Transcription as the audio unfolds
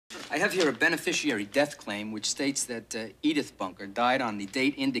I have here a beneficiary death claim which states that Edith Bunker died on the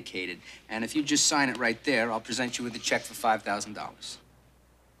date indicated. And if you just sign it right there, I'll present you with a check for $5,000.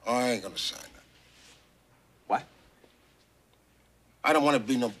 Oh, I ain't gonna sign that. What? I don't want to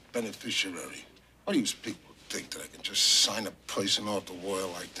be no beneficiary. What do you people think, that I can just sign a person off the wall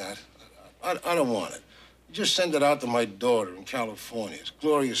like that? I don't want it. Just send it out to my daughter in California. It's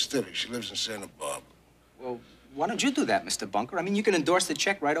Gloria. She lives in Santa Barbara. Well, why don't you do that, Mr. Bunker? I mean, you can endorse the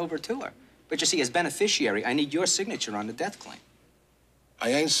check right over to her. But you see, as beneficiary, I need your signature on the death claim. I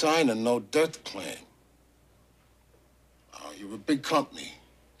ain't signing no death claim. Oh, you're a big company.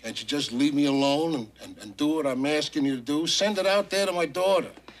 Can't you just leave me alone and do what I'm asking you to do? Send it out there to my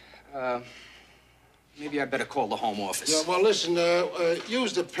daughter. Maybe I better call the home office. Yeah, well, listen,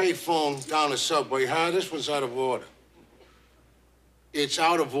 use the payphone down the subway, huh? This one's out of order. It's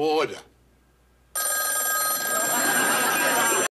out of order.